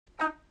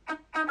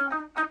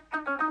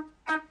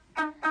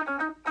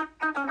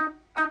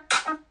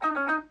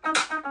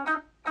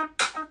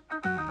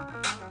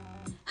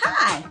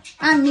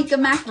I'm Mika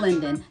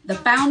McLendon, the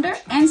founder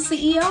and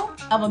CEO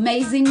of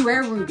Amazing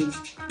Rare Rubies.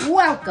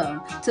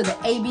 Welcome to the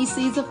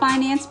ABCs of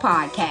Finance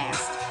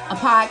podcast, a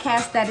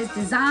podcast that is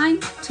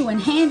designed to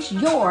enhance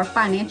your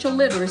financial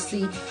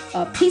literacy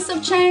a piece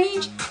of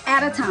change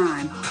at a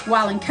time,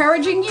 while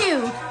encouraging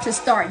you to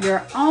start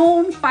your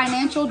own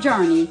financial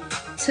journey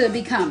to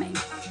becoming.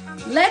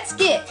 Let's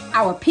get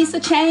our piece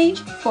of change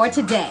for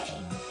today.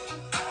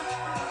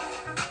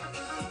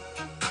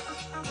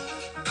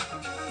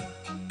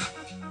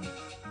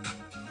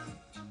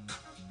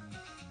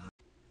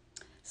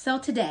 So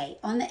today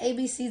on the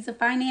ABCs of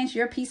Finance,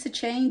 your piece of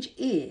change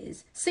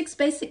is 6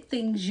 basic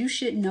things you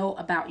should know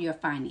about your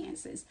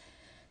finances.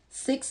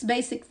 6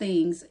 basic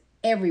things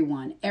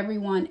everyone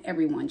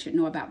should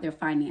know about their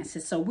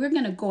finances. So we're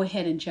going to go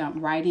ahead and jump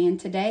right in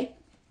today.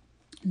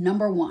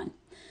 Number 1,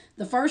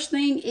 the first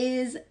thing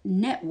is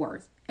net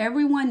worth.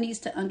 Everyone needs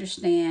to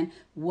understand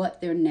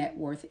what their net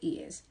worth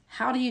is.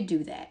 How do you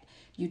do that?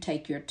 You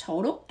take your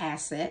total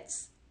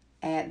assets,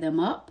 add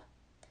them up,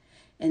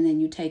 and then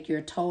you take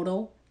your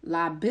total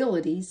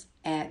liabilities,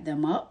 add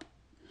them up,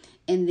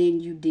 and then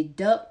you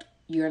deduct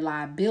your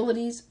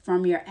liabilities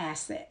from your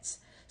assets.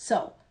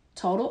 So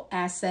total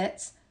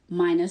assets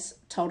minus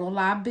total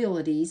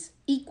liabilities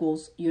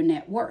equals your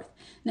net worth.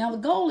 Now the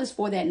goal is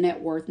for that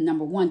net worth,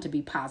 number 1, to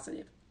be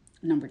positive.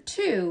 Number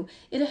 2,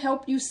 it'll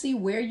help you see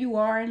where you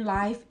are in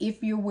life,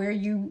 if you're where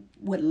you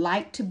would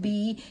like to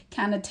be,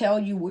 kind of tell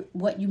you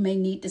what you may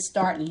need to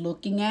start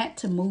looking at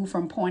to move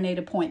from point A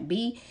to point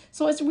B.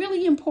 So it's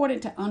really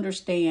important to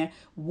understand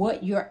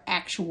what your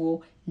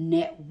actual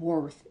net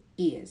worth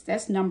is.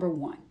 That's number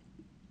 1.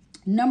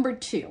 Number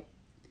 2,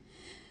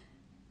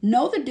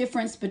 know the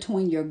difference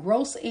between your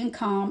gross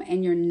income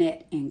and your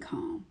net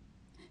income.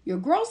 Your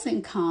gross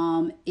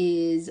income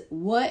is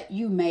what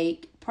you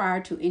make prior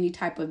to any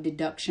type of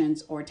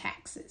deductions or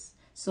taxes.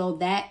 So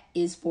that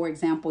is, for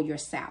example, your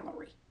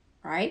salary,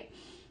 right?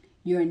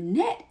 Your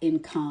net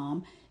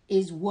income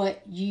is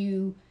what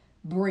you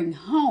bring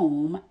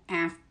home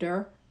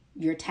after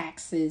your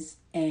taxes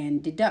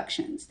and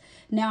deductions.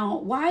 Now,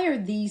 why are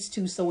these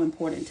two so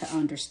important to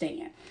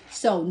understand?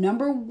 So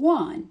number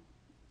 1,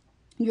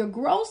 your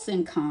gross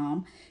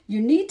income, you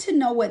need to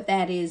know what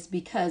that is,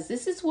 because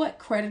this is what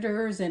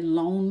creditors and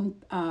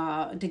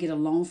to get a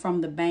loan from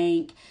the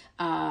bank,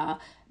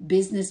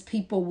 business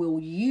people will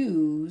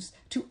use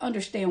to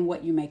understand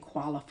what you may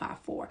qualify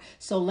for.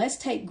 So let's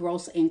take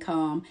gross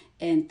income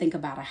and think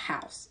about a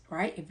house,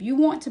 right? If you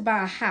want to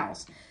buy a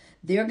house,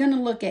 they're going to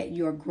look at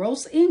your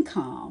gross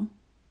income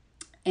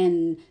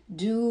and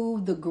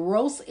do the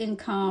gross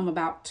income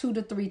about 2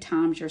 to 3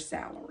 times your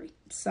salary.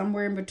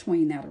 Somewhere in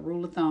between that, a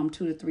rule of thumb,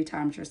 2 to 3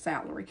 times your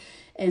salary,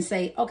 and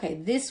say, okay,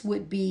 this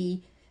would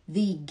be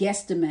the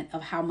guesstimate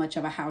of how much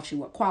of a house you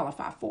would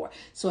qualify for.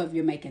 So if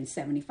you're making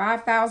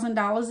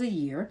 $75,000 a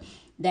year,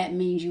 that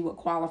means you would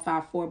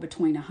qualify for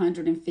between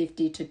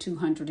 $150,000 to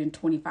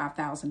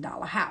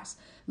 $225,000 house,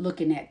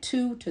 looking at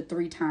 2 to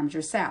 3 times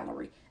your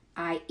salary,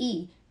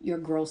 i.e. your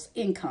gross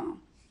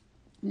income.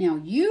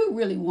 Now, you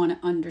really want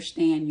to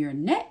understand your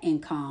net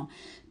income,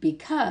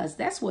 because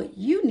that's what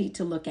you need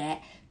to look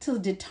at to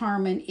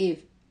determine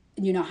if,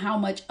 how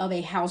much of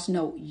a house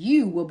note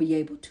you will be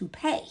able to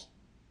pay,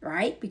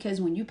 right?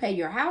 Because when you pay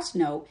your house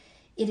note,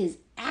 it is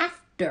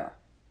after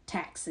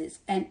taxes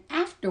and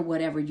after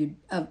whatever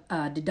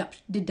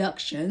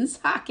deductions,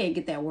 I can't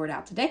get that word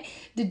out today,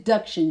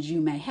 deductions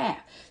you may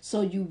have. So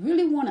you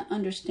really want to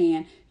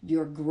understand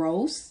your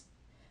gross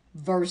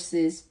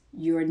versus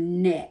your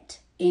net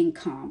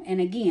income.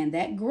 And again,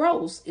 that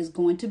gross is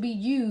going to be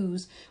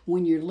used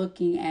when you're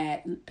looking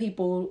at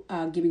people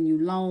giving you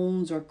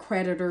loans or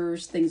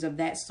creditors, things of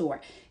that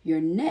sort. Your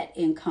net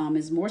income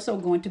is more so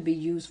going to be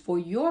used for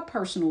your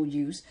personal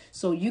use,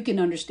 so you can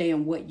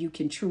understand what you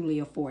can truly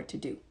afford to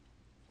do.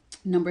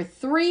 Number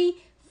 3,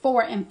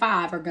 4, and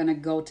 5 are going to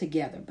go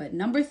together. But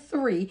number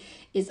 3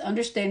 is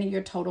understanding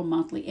your total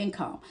monthly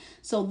income.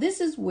 So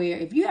this is where,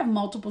 if you have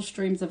multiple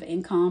streams of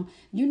income,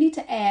 you need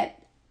to add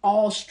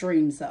all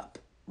streams up,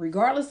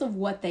 regardless of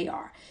what they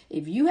are.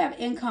 If you have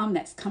income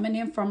that's coming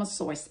in from a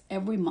source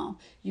every month,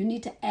 you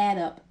need to add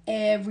up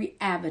every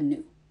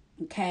avenue,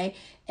 okay?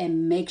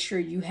 And make sure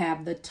you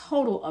have the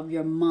total of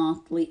your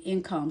monthly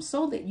income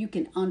so that you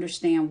can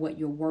understand what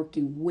you're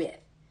working with.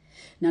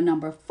 Now,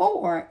 number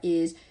 4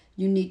 is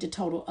you need to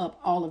total up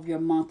all of your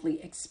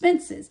monthly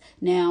expenses.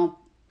 Now,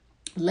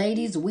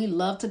 ladies, we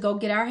love to go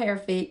get our hair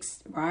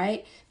fixed,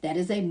 right? That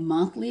is a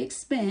monthly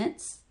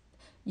expense.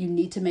 You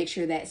need to make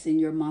sure that's in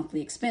your monthly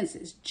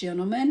expenses.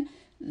 Gentlemen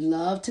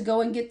love to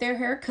go and get their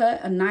hair cut,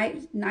 a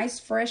nice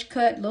fresh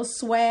cut, little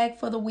swag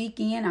for the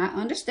weekend. I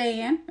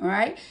understand,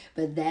 right?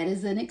 But that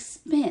is an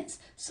expense.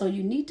 So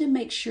you need to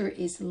make sure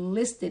it's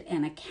listed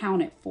and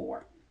accounted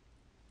for.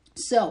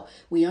 So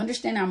we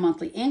understand our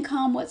monthly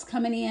income, what's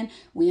coming in.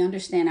 We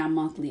understand our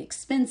monthly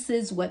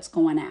expenses, what's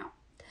going out.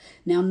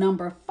 Now,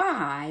 number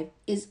 5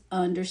 is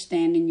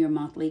understanding your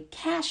monthly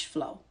cash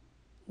flow.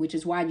 which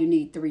is why you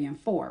need 3 and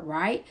 4,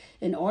 right?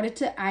 In order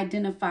to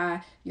identify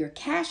your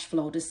cash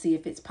flow to see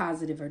if it's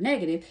positive or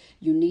negative,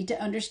 you need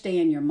to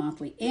understand your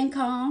monthly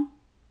income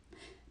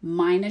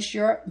minus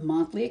your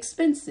monthly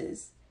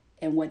expenses.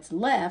 And what's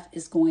left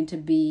is going to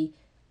be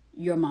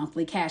your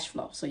monthly cash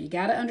flow. So you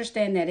got to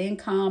understand that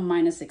income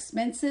minus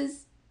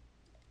expenses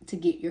to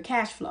get your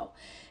cash flow.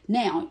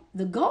 Now,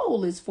 the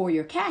goal is for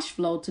your cash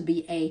flow to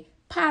be a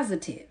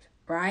positive,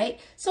 right?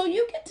 So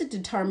you get to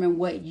determine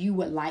what you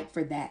would like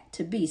for that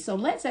to be. So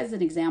let's, as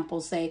an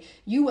example, say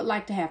you would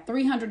like to have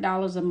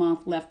 $300 a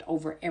month left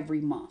over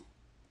every month.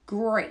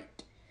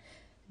 Great.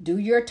 Do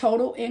your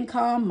total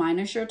income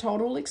minus your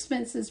total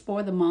expenses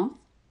for the month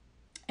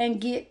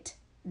and get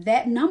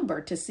that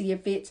number to see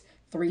if it's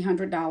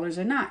 $300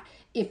 or not.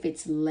 If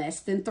it's less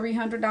than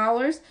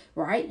 $300,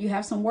 right, you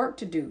have some work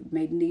to do. You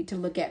may need to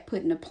look at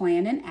putting a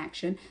plan in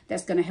action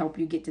that's going to help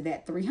you get to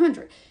that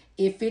 $300.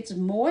 If it's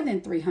more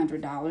than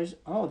 $300,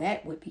 oh,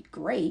 that would be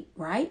great,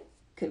 right?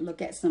 Could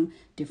look at some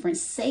different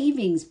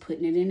savings,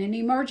 putting it in an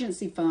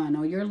emergency fund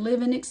or your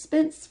living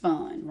expense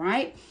fund,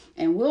 right?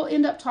 And we'll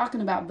end up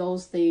talking about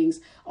those things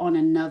on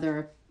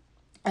another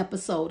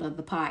episode of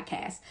the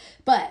podcast.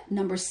 But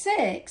number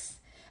 6,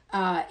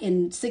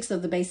 in 6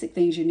 of the basic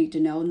things you need to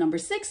know, number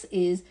 6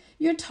 is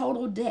your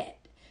total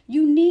debt.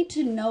 You need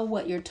to know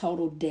what your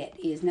total debt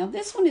is. Now,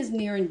 this one is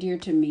near and dear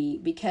to me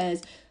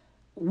because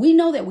we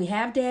know that we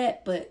have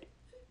debt, but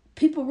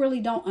people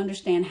really don't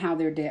understand how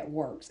their debt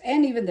works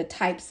and even the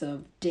types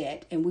of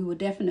debt. And we will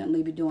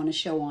definitely be doing a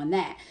show on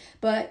that.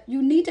 But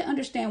you need to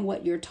understand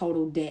what your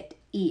total debt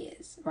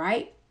is,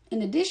 right?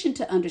 In addition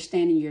to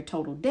understanding your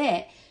total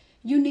debt,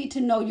 you need to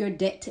know your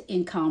debt to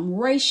income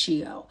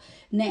ratio.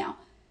 Now,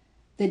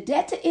 the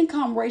debt to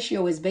income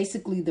ratio is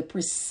basically the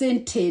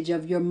percentage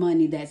of your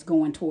money that's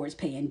going towards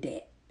paying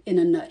debt in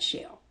a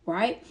nutshell,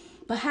 right?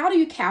 But how do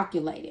you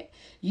calculate it?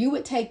 You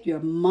would take your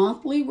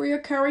monthly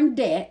recurring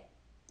debt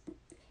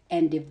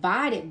and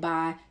divide it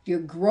by your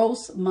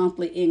gross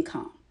monthly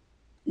income.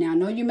 Now, I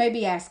know you may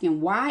be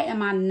asking, why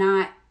am I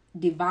not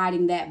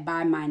dividing that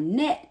by my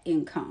net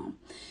income?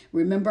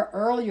 Remember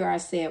earlier I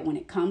said when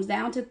it comes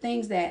down to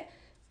things that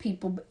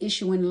people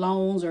issuing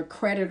loans or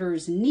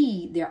creditors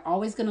need, they're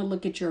always going to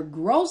look at your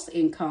gross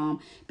income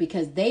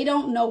because they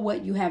don't know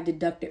what you have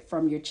deducted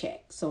from your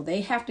check. So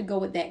they have to go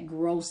with that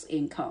gross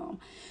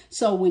income.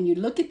 So when you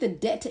look at the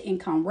debt to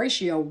income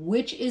ratio,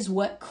 which is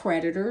what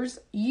creditors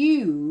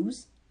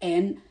use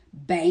and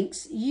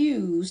banks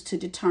use to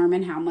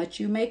determine how much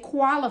you may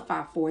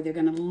qualify for, they're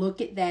going to look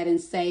at that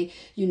and say,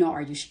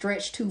 are you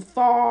stretched too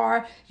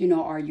far?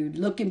 Are you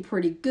looking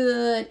pretty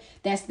good?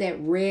 That's that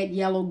red,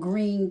 yellow,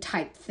 green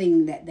type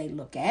thing that they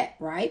look at,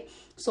 right?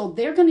 So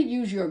they're going to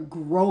use your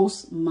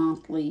gross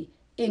monthly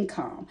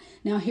income.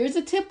 Now, here's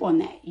a tip on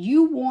that.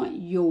 You want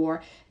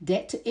your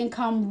debt to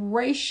income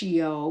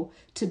ratio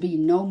to be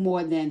no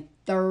more than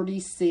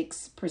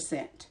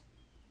 36%.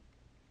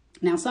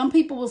 Now, some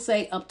people will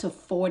say up to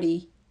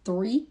 43%.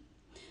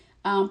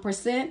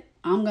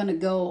 I'm going to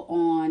go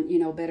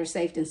on, better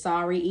safe than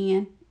sorry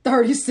in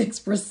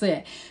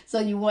 36%. So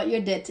you want your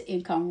debt to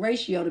income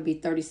ratio to be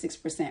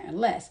 36% or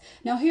less.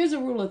 Now, here's a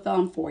rule of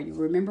thumb for you.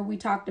 Remember, we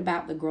talked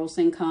about the gross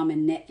income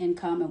and net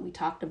income, and we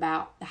talked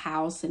about the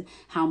house and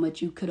how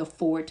much you could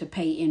afford to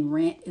pay in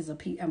rent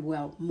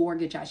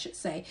mortgage, I should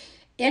say.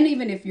 And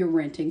even if you're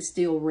renting,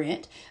 still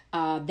rent,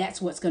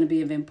 that's what's going to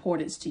be of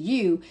importance to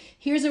you.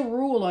 Here's a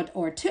rule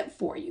or a tip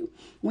for you.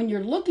 When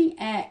you're looking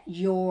at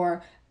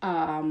your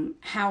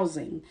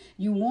housing,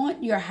 you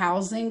want your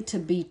housing to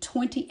be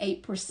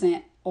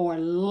 28% or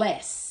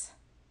less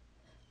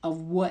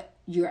of what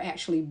you're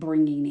actually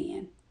bringing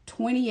in.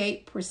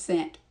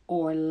 28%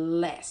 or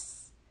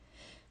less.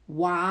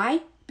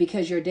 Why?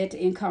 Because your debt to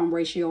income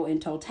ratio in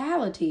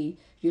totality,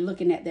 you're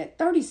looking at that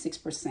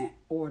 36%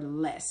 or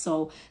less.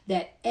 So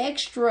that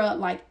extra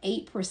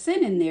 8%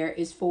 in there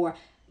is for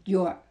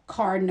your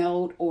car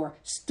note or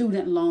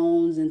student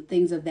loans and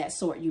things of that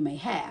sort you may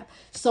have.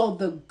 So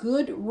the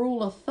good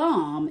rule of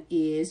thumb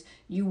is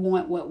you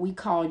want what we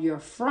call your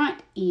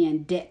front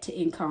end debt to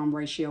income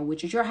ratio,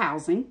 which is your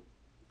housing,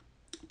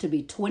 to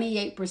be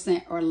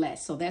 28% or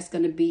less. So that's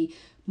going to be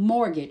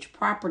mortgage,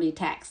 property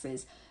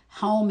taxes,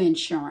 home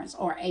insurance,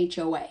 or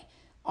HOA.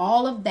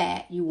 All of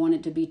that, you want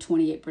it to be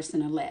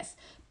 28% or less.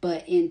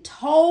 But in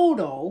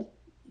total,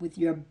 with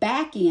your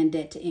back end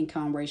debt to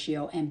income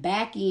ratio, and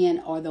back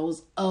end are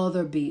those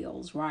other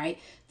bills, right?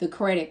 The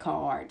credit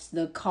cards,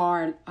 the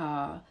car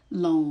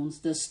loans,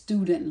 the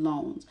student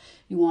loans.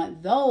 You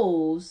want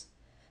those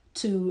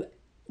to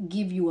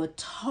give you a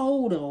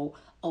total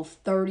of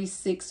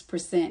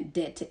 36%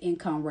 debt to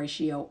income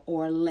ratio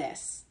or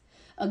less.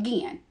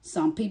 Again,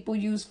 some people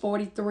use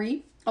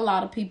 43. A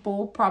lot of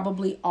people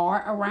probably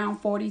are around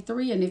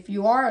 43. And if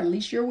you are, at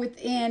least you're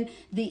within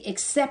the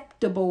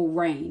acceptable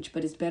range.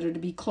 But it's better to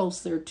be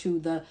closer to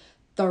the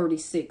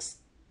 36%.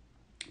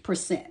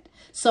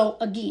 So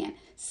again,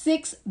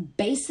 6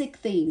 basic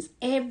things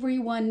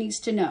everyone needs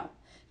to know.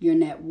 Your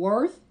net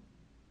worth,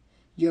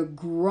 your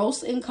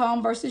gross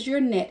income versus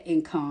your net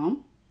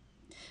income,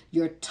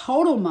 your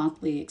total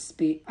monthly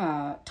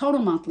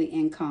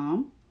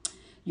income,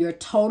 your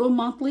total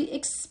monthly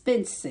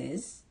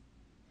expenses,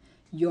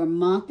 your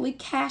monthly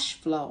cash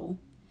flow,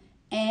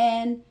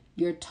 and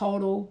your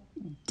total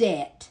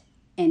debt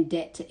and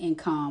debt to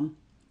income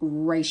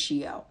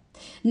ratio.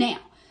 Now,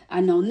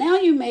 I know now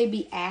you may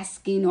be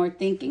asking or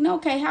thinking,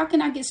 okay, how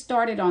can I get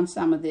started on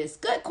some of this?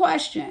 Good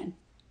question.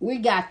 We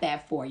got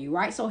that for you,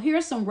 right? So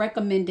here's some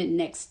recommended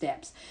next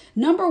steps.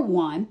 Number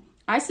one,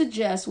 I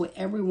suggest with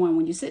everyone,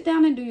 when you sit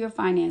down and do your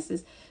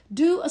finances,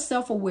 do a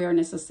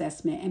self-awareness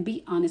assessment and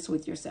be honest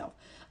with yourself.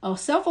 A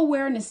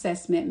self-awareness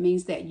assessment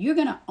means that you're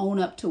going to own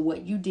up to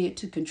what you did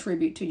to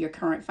contribute to your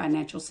current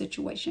financial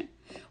situation,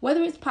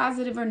 whether it's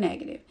positive or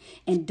negative.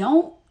 And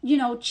don't,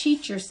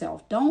 cheat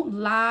yourself. Don't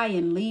lie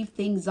and leave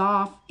things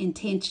off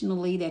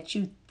intentionally that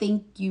you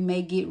think you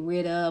may get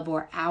rid of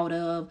or out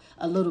of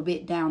a little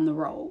bit down the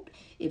road.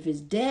 If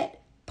it's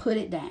debt, put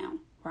it down,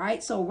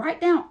 right? So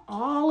write down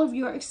all of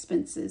your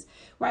expenses,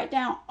 write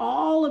down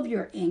all of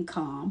your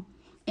income,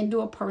 and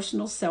do a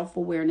personal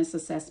self-awareness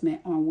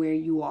assessment on where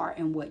you are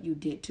and what you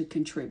did to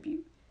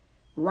contribute.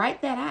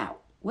 Write that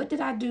out. What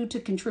did I do to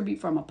contribute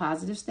from a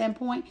positive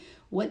standpoint?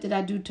 What did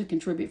I do to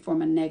contribute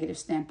from a negative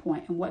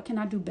standpoint? And what can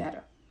I do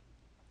better?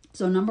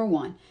 So number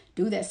one,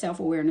 do that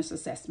self-awareness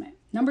assessment.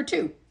 Number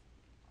two,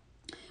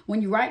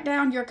 when you write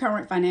down your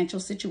current financial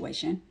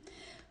situation,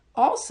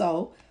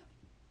 also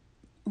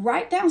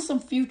write down some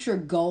future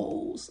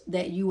goals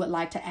that you would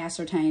like to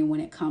ascertain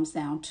when it comes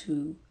down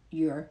to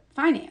your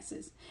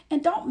finances.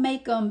 And don't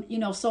make them,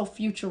 so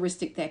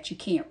futuristic that you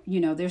can't,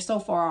 they're so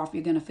far off,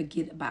 you're going to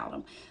forget about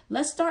them.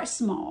 Let's start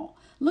small.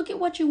 Look at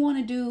what you want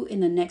to do in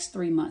the next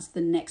 3 months,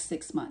 the next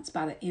 6 months,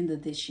 by the end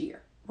of this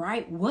year,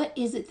 right? What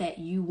is it that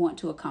you want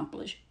to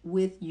accomplish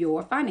with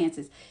your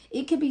finances?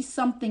 It could be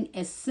something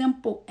as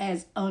simple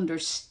as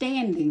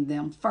understanding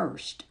them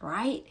first,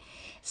 right?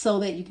 So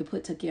that you can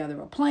put together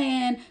a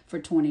plan for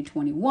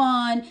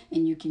 2021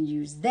 and you can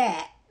use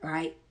that,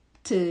 right,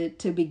 to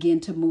begin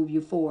to move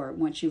you forward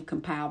once you've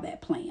compiled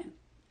that plan.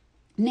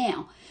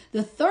 Now,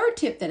 the third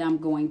tip that I'm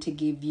going to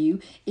give you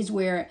is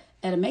where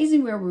at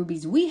Amazing Rare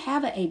Rubies, we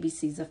have an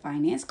ABCs of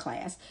Finance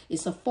class.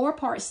 It's a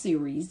 4-part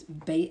series.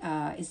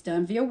 It's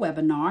done via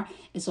webinar.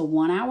 It's a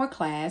 1-hour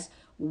class,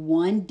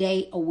 1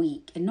 day a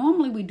week. And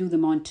normally we do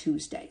them on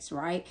Tuesdays,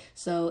 right?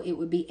 So it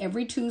would be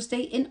every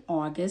Tuesday in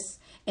August,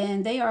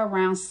 and they are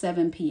around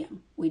 7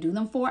 p.m. We do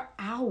them for an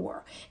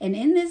hour. And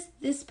in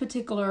this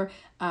particular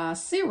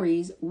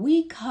series,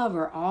 we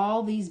cover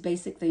all these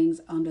basic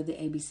things under the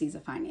ABCs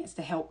of Finance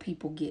to help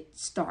people get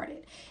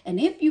started. And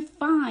if you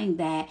find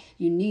that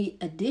you need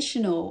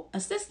additional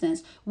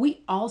assistance,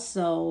 we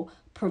also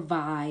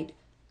provide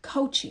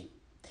coaching.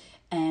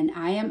 And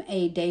I am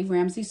a Dave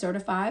Ramsey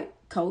certified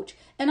coach.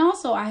 And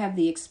also I have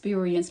the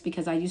experience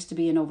because I used to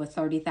be in over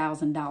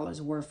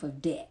 $30,000 worth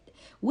of debt,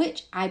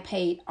 which I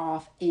paid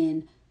off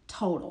in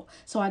total.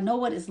 So I know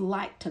what it's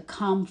like to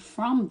come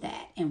from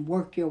that and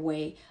work your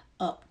way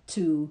up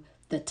to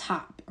the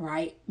top,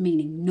 right?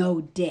 Meaning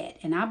no debt.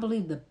 And I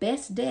believe the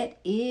best debt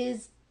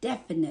is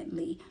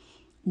definitely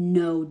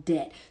no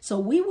debt. So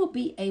we will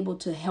be able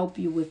to help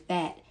you with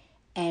that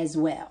as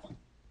well.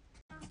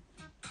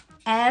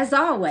 As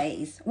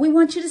always, we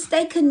want you to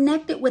stay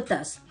connected with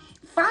us.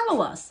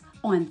 Follow us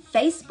on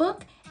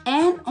Facebook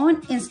and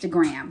on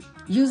Instagram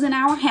using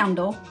our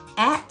handle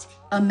at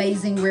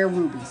Amazing Rare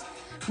Rubies.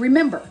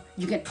 Remember,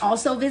 you can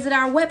also visit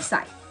our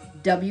website,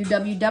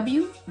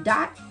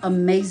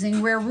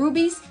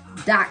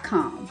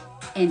 www.amazingrarerubies.com.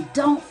 And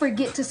don't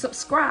forget to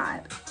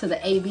subscribe to the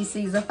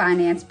ABCs of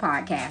Finance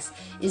podcast.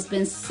 It's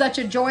been such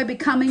a joy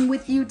becoming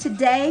with you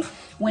today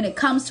when it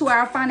comes to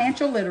our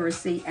financial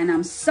literacy, and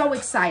I'm so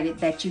excited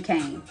that you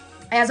came.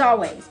 As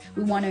always,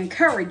 we want to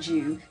encourage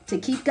you to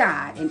keep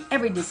God in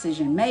every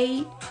decision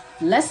made,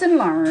 lesson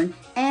learned,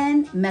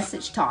 and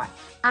message taught.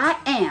 I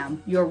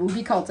am your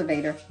Ruby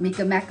cultivator,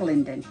 Mika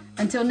McLendon.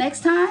 Until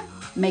next time,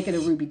 make it a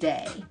Ruby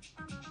day.